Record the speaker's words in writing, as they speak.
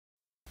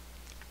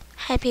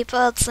Hi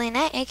people, it's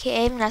Lena,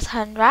 aka Vanessa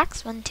Hund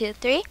Rocks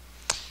 123,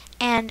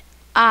 and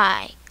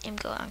I am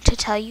going to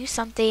tell you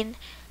something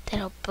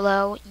that'll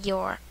blow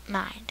your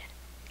mind.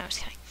 No, I'm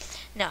just kidding.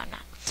 No, I'm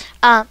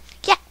not.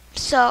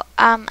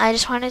 I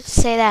just wanted to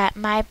say that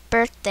my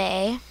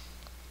birthday,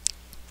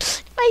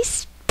 my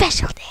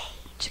special day.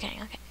 Just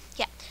kidding. Okay,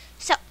 yeah.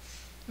 So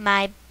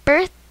my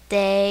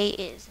birthday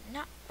is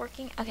not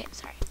working. Okay,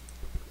 sorry.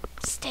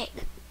 Stay.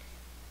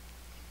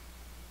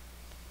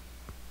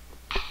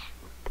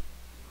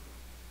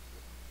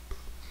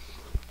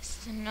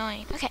 This is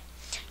annoying. Okay,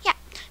 yeah.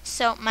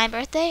 So my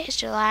birthday is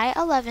July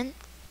 11th.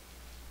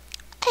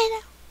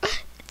 I know.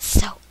 It's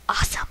so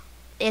awesome.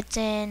 It's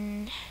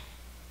in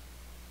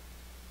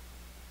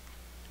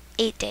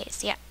 8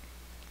 days, yeah.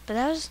 But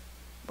that was,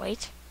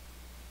 wait.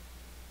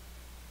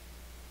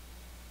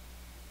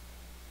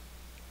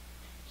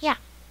 Yeah.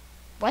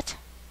 What?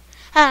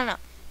 I don't know.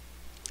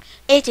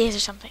 8 days or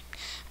something.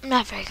 I'm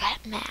not very good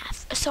at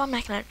math, so I'm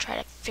not going to try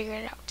to figure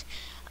it out.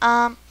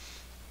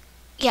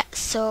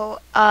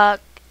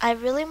 I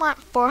really want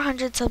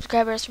 400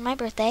 subscribers for my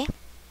birthday.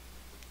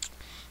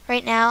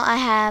 Right now I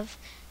have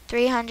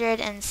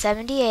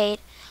 378.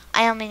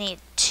 I only need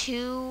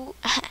two.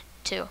 I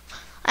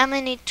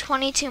only need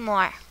 22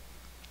 more.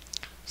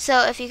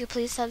 So if you could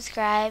please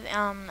subscribe,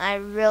 I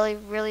really,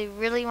 really,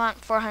 really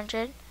want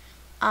 400.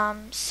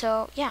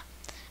 Yeah,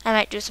 I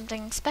might do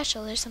something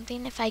special or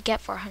something if I get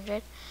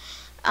 400.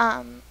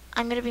 I'm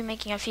going to be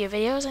making a few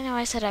videos. I know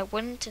I said I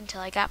wouldn't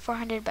until I got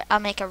 400, but I'll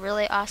make a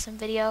really awesome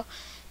video,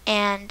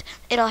 and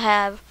it'll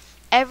have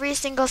every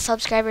single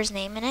subscriber's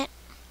name in it.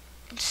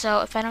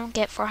 So if I don't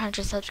get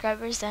 400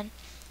 subscribers, then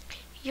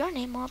your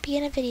name won't be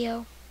in a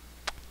video.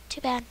 Too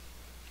bad.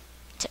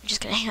 So,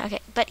 just kidding. Okay,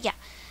 but yeah.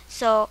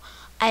 So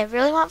I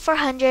really want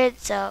 400,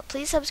 so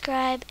please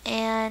subscribe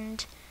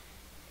and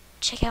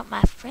check out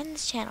my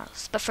friends'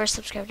 channels. But first,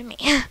 subscribe to me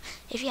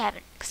if you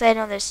haven't, because I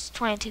know there's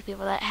 22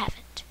 people that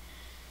haven't.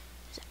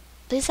 So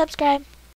please subscribe.